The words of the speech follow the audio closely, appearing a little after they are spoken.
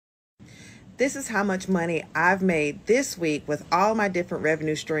This is how much money I've made this week with all my different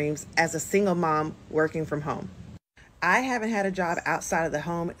revenue streams as a single mom working from home. I haven't had a job outside of the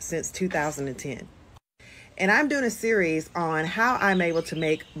home since 2010. And I'm doing a series on how I'm able to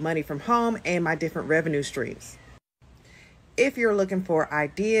make money from home and my different revenue streams. If you're looking for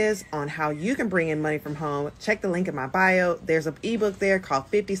ideas on how you can bring in money from home, check the link in my bio. There's an ebook there called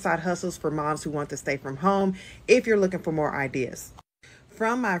 50 Side Hustles for Moms Who Want to Stay from Home if you're looking for more ideas.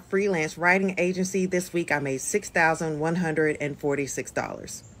 From my freelance writing agency this week, I made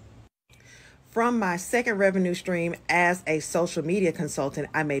 $6,146. From my second revenue stream as a social media consultant,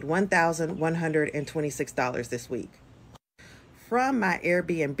 I made $1,126 this week. From my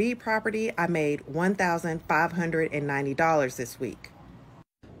Airbnb property, I made $1,590 this week.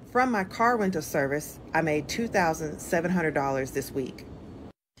 From my car rental service, I made $2,700 this week.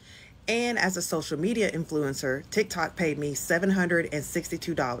 And as a social media influencer, TikTok paid me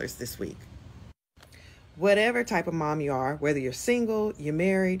 $762 this week. Whatever type of mom you are, whether you're single, you're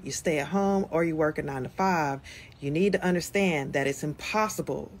married, you stay at home, or you work a 9 to 5, you need to understand that it's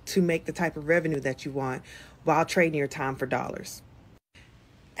impossible to make the type of revenue that you want while trading your time for dollars.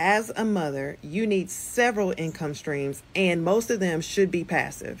 As a mother, you need several income streams, and most of them should be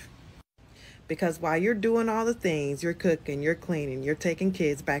passive. Because while you're doing all the things, you're cooking, you're cleaning, you're taking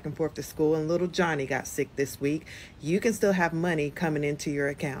kids back and forth to school, and little Johnny got sick this week, you can still have money coming into your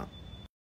account.